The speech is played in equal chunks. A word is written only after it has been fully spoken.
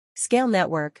Skale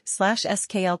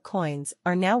Network/Skale coins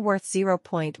are now worth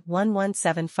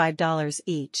 $0.1175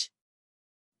 each.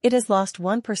 It has lost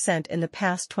 1% in the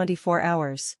past 24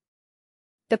 hours.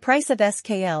 The price of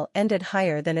Skale ended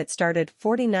higher than it started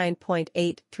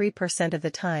 49.83% of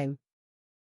the time.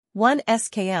 One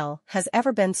Skale has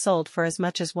ever been sold for as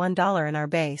much as $1 in our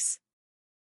base.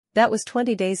 That was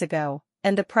 20 days ago,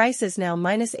 and the price is now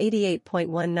minus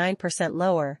 88.19%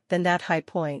 lower than that high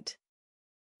point.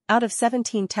 Out of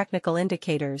 17 technical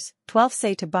indicators, 12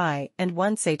 say to buy and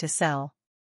 1 say to sell.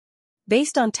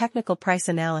 Based on technical price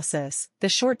analysis, the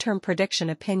short-term prediction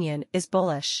opinion is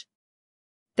bullish.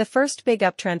 The first big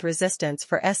uptrend resistance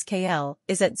for Skale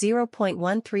is at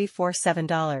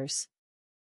 $0.1347.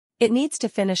 It needs to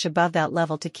finish above that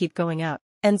level to keep going up,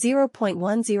 and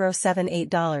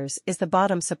 $0.1078 is the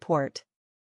bottom support.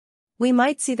 We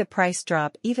might see the price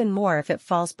drop even more if it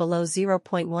falls below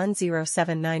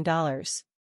 $0.1079.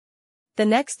 The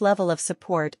next level of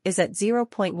support is at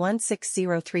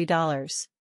 $0.1603.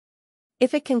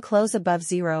 If it can close above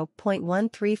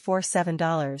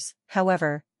 $0.1347,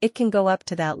 however, it can go up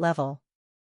to that level.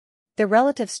 The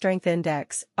Relative Strength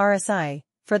Index, RSI,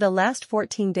 for the last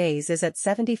 14 days is at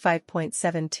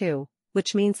 75.72,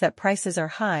 which means that prices are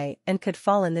high and could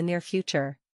fall in the near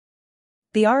future.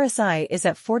 The RSI is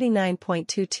at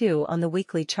 49.22 on the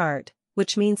weekly chart,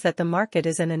 which means that the market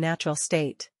is in a natural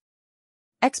state.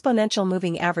 Exponential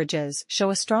moving averages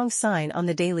show a strong sign on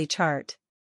the daily chart.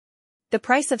 The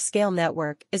price of Skale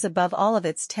Network is above all of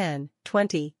its 10,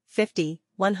 20, 50,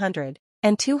 100,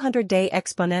 and 200-day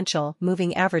exponential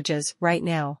moving averages right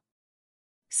now.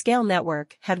 Skale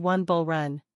Network had one bull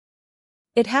run.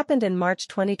 It happened in March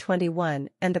 2021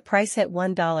 and the price hit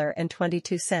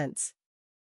 $1.22.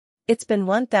 It's been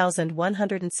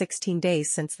 1,116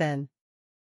 days since then.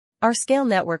 Our Skale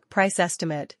Network price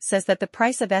estimate says that the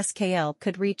price of Skale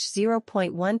could reach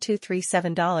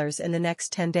 $0.1237 in the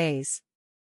next 10 days.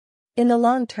 In the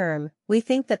long term, we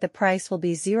think that the price will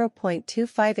be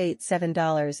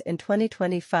 $0.2587 in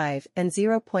 2025 and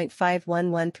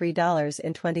 $0.5113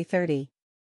 in 2030.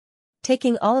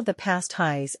 Taking all of the past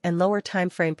highs and lower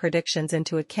timeframe predictions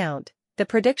into account, the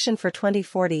prediction for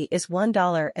 2040 is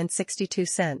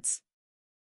 $1.62.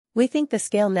 We think the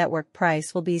Skale Network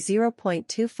price will be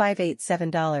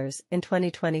 $0.2587 in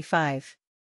 2025.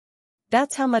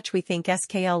 That's how much we think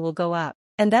Skale will go up,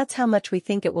 and that's how much we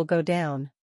think it will go down.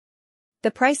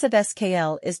 The price of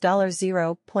Skale is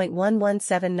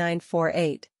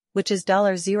 $0.117948, which is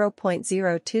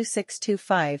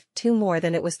 $0.02625 more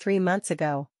than it was 3 months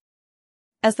ago.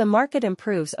 As the market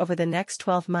improves over the next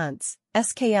 12 months,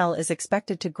 Skale is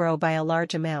expected to grow by a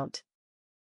large amount.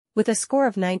 With a score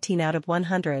of 19 out of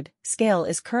 100, Skale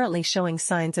is currently showing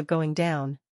signs of going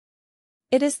down.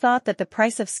 It is thought that the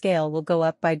price of Skale will go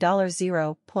up by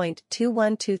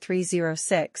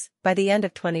 $0.212306 by the end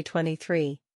of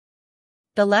 2023.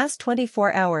 The last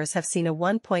 24 hours have seen a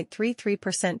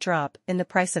 1.33% drop in the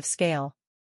price of Skale.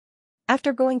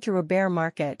 After going through a bear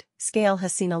market, Skale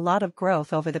has seen a lot of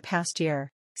growth over the past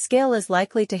year. Skale is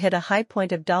likely to hit a high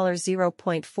point of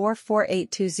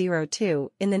 $0.448202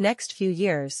 in the next few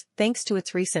years thanks to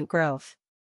its recent growth.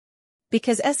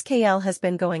 Because Skale has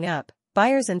been going up,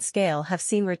 buyers in Skale have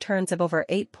seen returns of over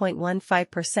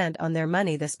 8.15% on their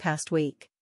money this past week.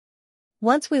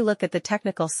 Once we look at the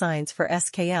technical signs for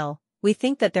Skale, we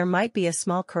think that there might be a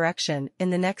small correction in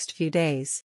the next few days.